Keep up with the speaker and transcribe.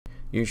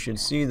You should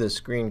see the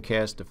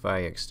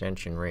Screencastify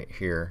extension right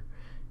here,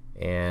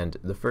 and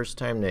the first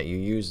time that you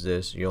use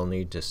this you'll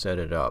need to set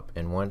it up,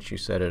 and once you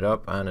set it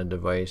up on a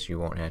device you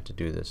won't have to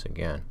do this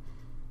again.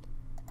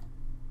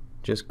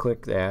 Just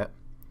click that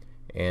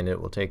and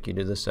it will take you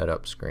to the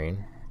setup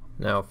screen.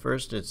 Now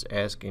first it's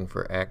asking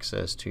for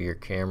access to your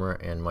camera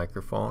and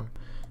microphone,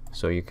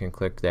 so you can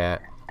click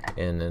that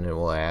and then it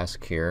will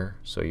ask here,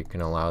 so you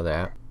can allow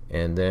that,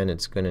 and then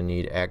it's going to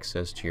need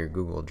access to your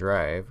Google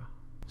Drive,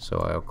 so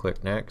I'll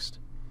click next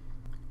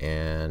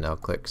and I'll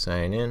click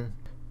sign in.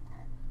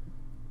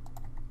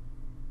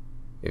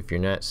 If you're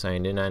not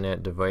signed in on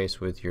that device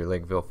with your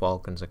Lakeville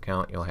Falcons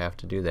account, you'll have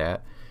to do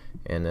that,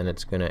 and then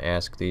it's going to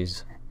ask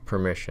these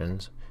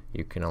permissions.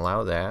 You can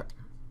allow that.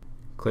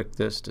 Click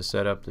this to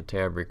set up the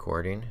tab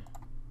recording,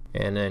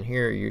 and then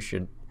here you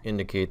should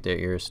indicate that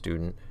you're a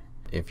student.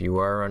 If you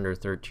are under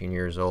 13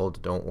 years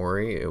old, don't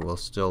worry, it will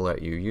still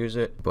let you use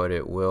it, but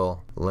it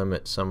will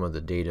limit some of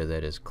the data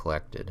that is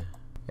collected.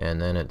 And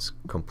then it's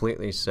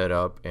completely set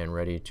up and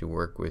ready to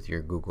work with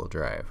your Google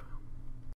Drive.